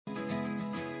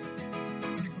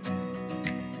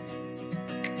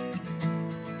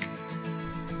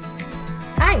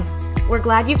We're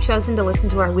glad you've chosen to listen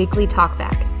to our weekly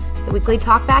talkback. The weekly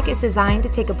talkback is designed to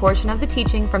take a portion of the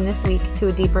teaching from this week to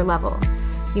a deeper level.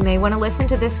 You may want to listen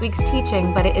to this week's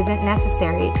teaching, but it isn't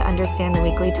necessary to understand the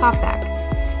weekly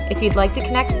talkback. If you'd like to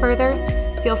connect further,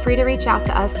 feel free to reach out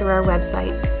to us through our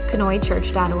website,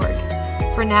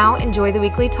 conoychurch.org. For now, enjoy the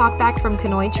weekly talkback from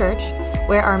Conoy Church,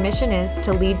 where our mission is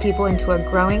to lead people into a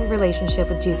growing relationship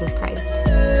with Jesus Christ.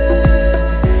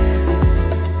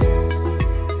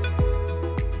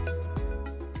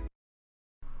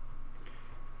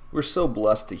 We're so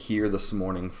blessed to hear this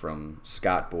morning from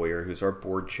Scott Boyer, who's our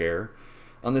board chair,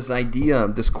 on this idea,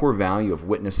 this core value of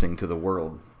witnessing to the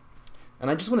world. And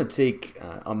I just want to take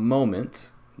a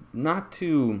moment not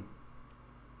to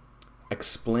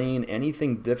explain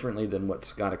anything differently than what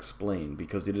Scott explained,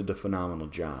 because he did a phenomenal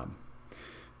job.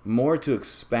 More to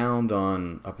expound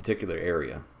on a particular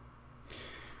area.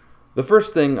 The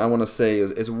first thing I want to say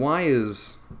is why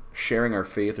is sharing our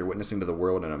faith or witnessing to the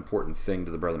world an important thing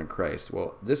to the brethren in Christ?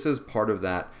 Well, this is part of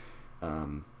that,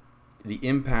 the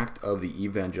impact of the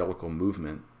evangelical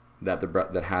movement that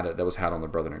was had on the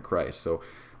brethren in Christ. So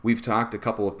we've talked a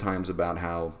couple of times about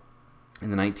how in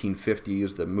the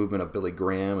 1950s, the movement of Billy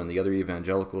Graham and the other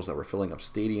evangelicals that were filling up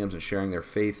stadiums and sharing their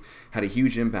faith had a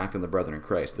huge impact on the brethren in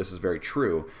Christ. This is very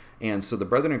true. And so the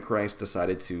brethren in Christ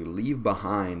decided to leave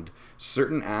behind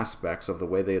certain aspects of the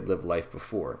way they had lived life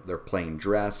before. Their plain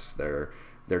dress, their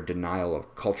denial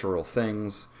of cultural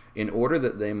things, in order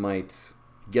that they might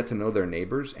get to know their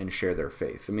neighbors and share their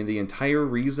faith. I mean, the entire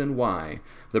reason why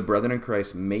the brethren in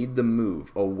Christ made the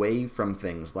move away from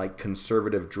things like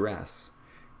conservative dress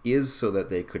is so that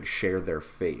they could share their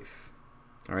faith.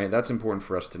 All right, that's important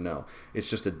for us to know. It's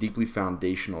just a deeply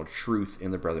foundational truth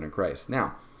in the brethren in Christ.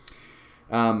 Now,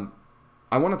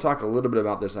 I want to talk a little bit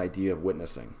about this idea of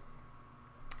witnessing.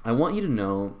 I want you to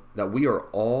know that we are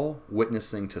all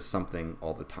witnessing to something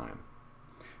all the time.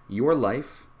 Your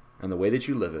life and the way that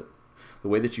you live it, the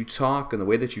way that you talk and the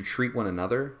way that you treat one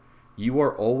another, you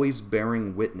are always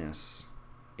bearing witness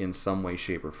in some way,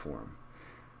 shape, or form.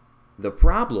 The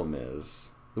problem is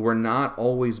we're not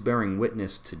always bearing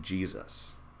witness to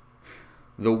Jesus.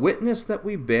 The witness that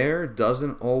we bear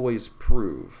doesn't always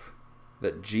prove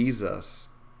that Jesus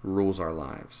rules our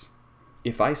lives.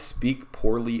 If I speak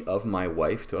poorly of my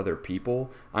wife to other people,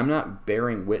 I'm not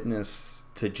bearing witness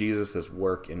to Jesus'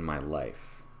 work in my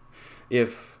life.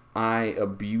 If I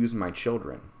abuse my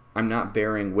children, I'm not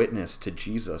bearing witness to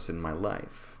Jesus in my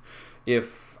life.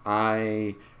 If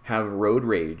I have road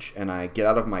rage and I get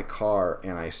out of my car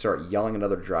and I start yelling at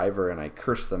another driver and I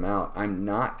curse them out, I'm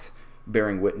not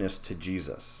bearing witness to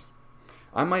Jesus.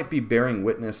 I might be bearing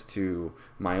witness to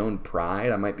my own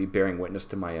pride. I might be bearing witness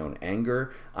to my own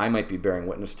anger. I might be bearing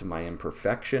witness to my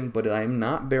imperfection, but I'm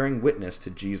not bearing witness to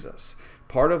Jesus.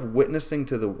 Part of witnessing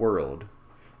to the world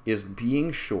is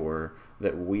being sure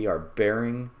that we are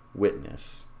bearing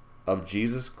witness of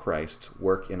Jesus Christ's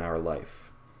work in our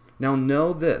life. Now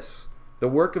know this. The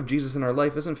work of Jesus in our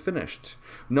life isn't finished.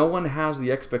 No one has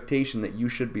the expectation that you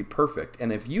should be perfect.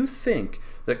 And if you think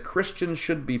that Christians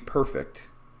should be perfect,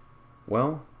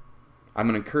 well, I'm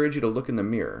going to encourage you to look in the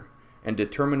mirror and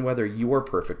determine whether you are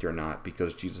perfect or not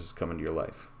because Jesus has come into your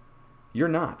life. You're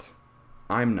not.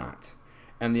 I'm not.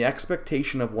 And the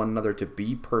expectation of one another to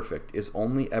be perfect is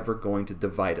only ever going to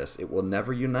divide us. It will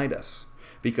never unite us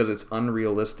because it's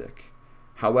unrealistic.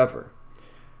 However,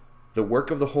 the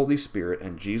work of the Holy Spirit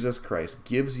and Jesus Christ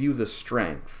gives you the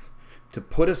strength to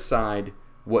put aside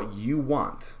what you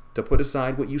want, to put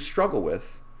aside what you struggle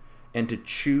with, and to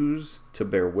choose to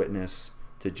bear witness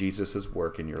to Jesus'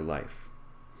 work in your life.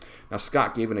 Now,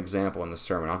 Scott gave an example in the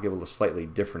sermon. I'll give a slightly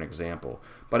different example.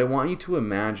 But I want you to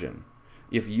imagine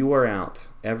if you are out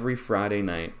every Friday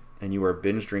night and you are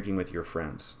binge drinking with your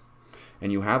friends,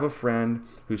 and you have a friend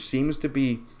who seems to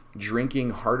be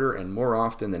drinking harder and more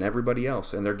often than everybody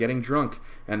else, and they're getting drunk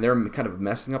and they're kind of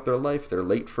messing up their life. They're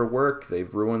late for work,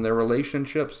 they've ruined their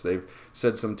relationships, they've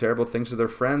said some terrible things to their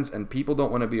friends, and people don't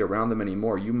want to be around them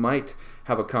anymore. You might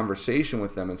have a conversation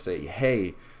with them and say,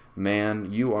 hey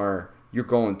man, you're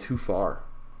going too far.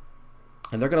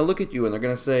 And they're going to look at you and they're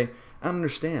going to say, I don't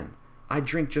understand. I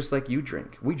drink just like you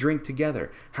drink. We drink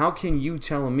together. How can you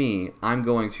tell me I'm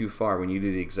going too far when you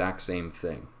do the exact same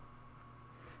thing?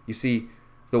 You see,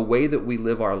 the way that we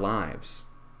live our lives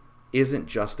isn't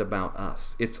just about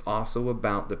us. It's also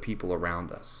about the people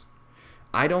around us.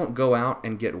 I don't go out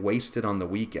and get wasted on the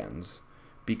weekends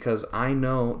because I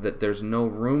know that there's no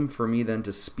room for me then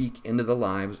to speak into the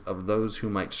lives of those who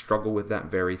might struggle with that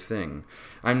very thing.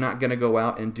 I'm not going to go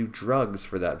out and do drugs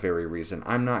for that very reason.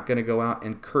 I'm not going to go out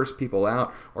and curse people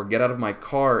out or get out of my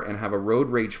car and have a road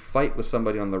rage fight with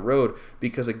somebody on the road,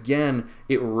 because again,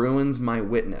 it ruins my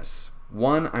witness.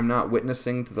 One, I'm not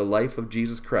witnessing to the life of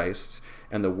Jesus Christ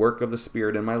and the work of the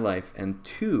Spirit in my life. And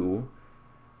two,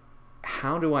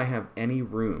 how do I have any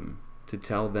room to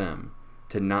tell them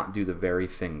to not do the very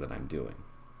thing that I'm doing?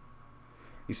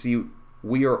 You see,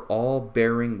 we are all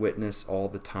bearing witness all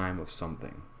the time of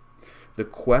something. The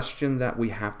question that we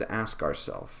have to ask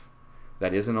ourselves,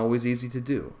 that isn't always easy to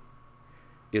do,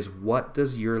 is what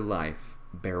does your life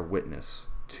bear witness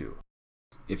to?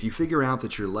 If you figure out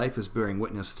that your life is bearing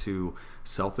witness to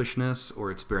selfishness,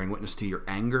 or it's bearing witness to your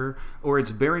anger, or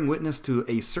it's bearing witness to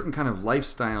a certain kind of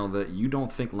lifestyle that you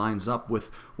don't think lines up with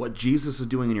what Jesus is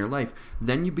doing in your life,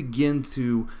 then you begin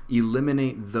to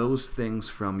eliminate those things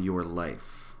from your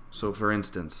life. So for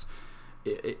instance,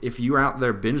 if you're out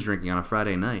there binge drinking on a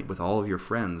Friday night with all of your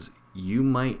friends, you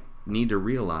might need to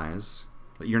realize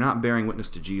that you're not bearing witness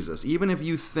to Jesus. Even if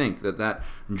you think that that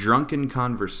drunken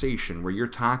conversation where you're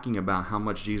talking about how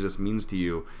much Jesus means to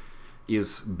you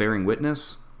is bearing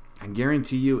witness, I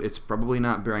guarantee you it's probably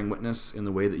not bearing witness in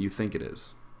the way that you think it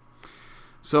is.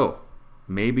 So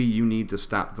maybe you need to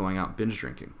stop going out binge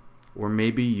drinking. Or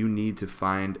maybe you need to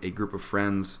find a group of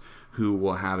friends who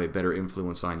will have a better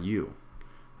influence on you.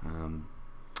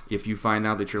 If you find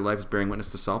out that your life is bearing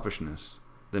witness to selfishness,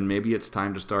 then maybe it's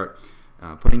time to start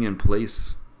putting in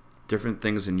place different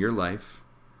things in your life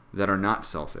that are not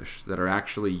selfish, that are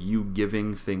actually you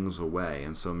giving things away.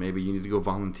 And so maybe you need to go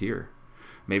volunteer.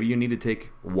 Maybe you need to take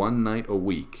one night a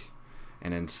week,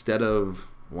 and instead of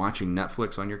watching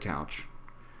Netflix on your couch,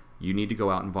 you need to go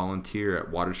out and volunteer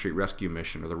at Water Street Rescue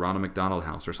Mission or the Ronald McDonald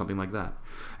House or something like that.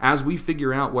 As we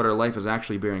figure out what our life is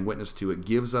actually bearing witness to, it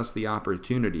gives us the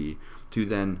opportunity to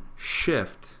then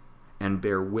shift and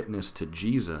bear witness to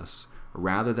Jesus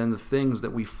rather than the things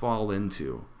that we fall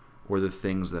into or the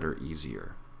things that are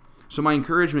easier. So my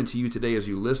encouragement to you today as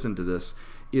you listen to this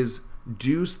is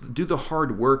do the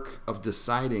hard work of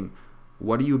deciding,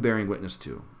 what are you bearing witness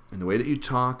to? In the way that you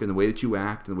talk, in the way that you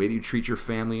act, in the way that you treat your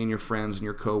family and your friends and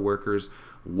your co-workers,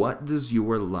 what does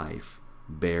your life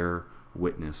bear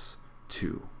witness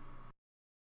to?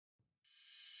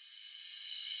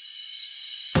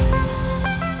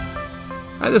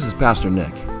 Hi, this is Pastor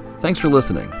Nick. Thanks for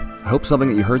listening. I hope something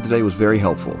that you heard today was very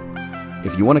helpful.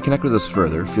 If you want to connect with us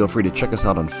further, feel free to check us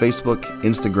out on Facebook,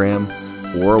 Instagram,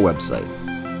 or our website,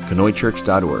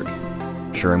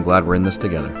 conoychurch.org. Sure, I'm glad we're in this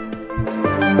together.